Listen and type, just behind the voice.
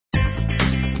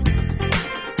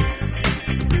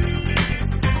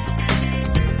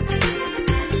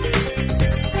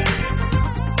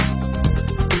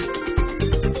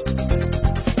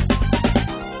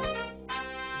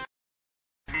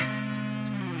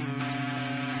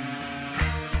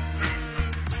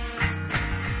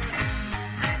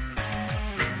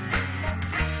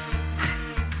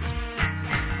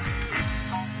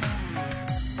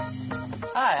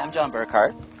I'm John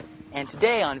Burkhardt, and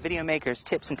today on VideoMaker's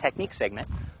Tips and Techniques segment,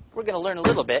 we're going to learn a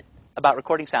little bit about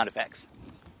recording sound effects.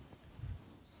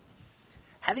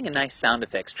 Having a nice sound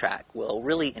effects track will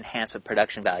really enhance the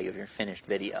production value of your finished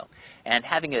video, and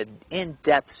having an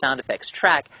in-depth sound effects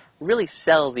track really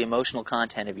sells the emotional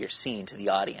content of your scene to the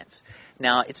audience.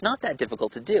 Now, it's not that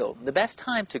difficult to do. The best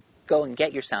time to go and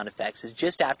get your sound effects is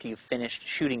just after you've finished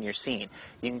shooting your scene.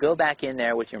 You can go back in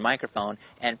there with your microphone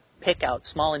and pick out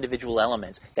small individual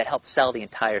elements that help sell the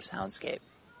entire soundscape.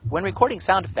 When recording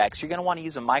sound effects, you're going to want to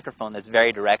use a microphone that's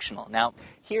very directional. Now,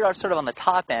 here are sort of on the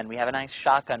top end, we have a nice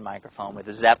shotgun microphone with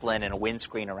a Zeppelin and a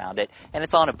windscreen around it, and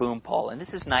it's on a boom pole. And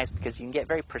this is nice because you can get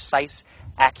very precise,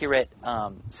 accurate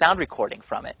sound recording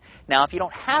from it. Now, if you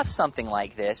don't have something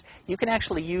like this, you can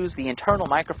actually use the internal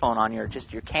microphone on your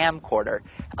camcorder.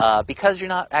 Because you're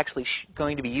not actually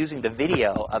going to be using the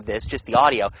video of this, just the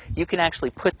audio, you can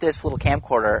actually put this little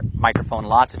camcorder microphone in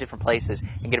lots of different places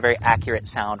and get a very accurate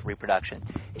sound reproduction.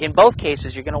 In both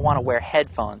cases, you're going to want to wear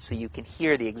headphones so you can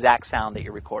hear the exact sound that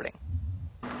you're recording.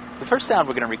 The first sound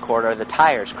we're going to record are the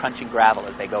tires crunching gravel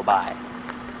as they go by.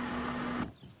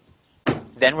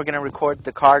 Then we're going to record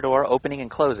the car door opening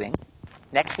and closing.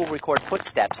 Next, we'll record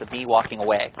footsteps of me walking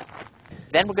away.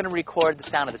 Then we're going to record the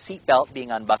sound of the seatbelt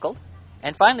being unbuckled.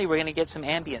 And finally, we're going to get some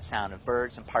ambient sound of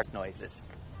birds and park noises.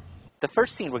 The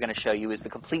first scene we're going to show you is the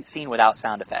complete scene without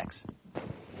sound effects.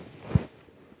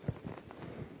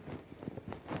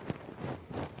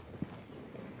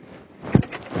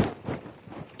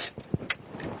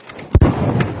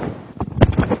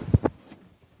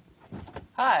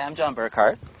 Hi, I'm John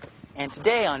Burkhardt, and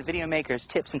today on VideoMaker's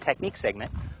Tips and Techniques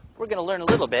segment, we're going to learn a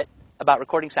little bit about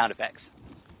recording sound effects.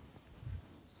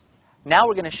 Now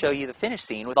we're going to show you the finished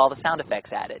scene with all the sound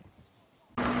effects added.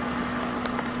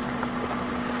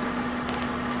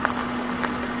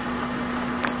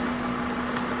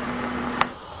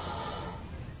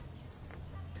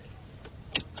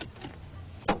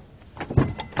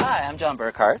 Hi, I'm John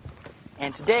Burkhardt,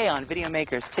 and today on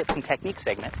VideoMaker's Tips and Techniques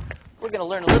segment, we're going to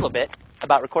learn a little bit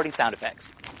about recording sound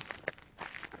effects.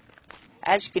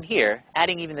 As you can hear,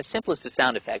 adding even the simplest of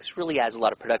sound effects really adds a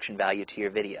lot of production value to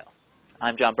your video.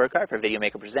 I'm John Burkhardt for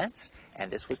VideoMaker Presents, and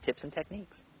this was Tips and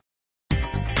Techniques.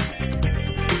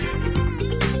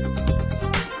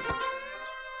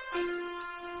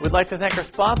 We'd like to thank our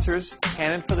sponsors,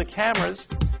 Canon for the cameras,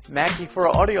 Mackie for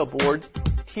our audio board,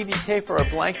 TDK for our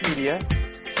blank media,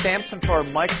 Samsung for our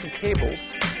mics and cables,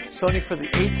 Sony for the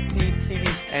HD TV,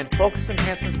 and focus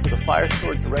enhancements for the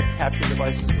Firestore direct capture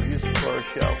devices we're using for our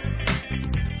show.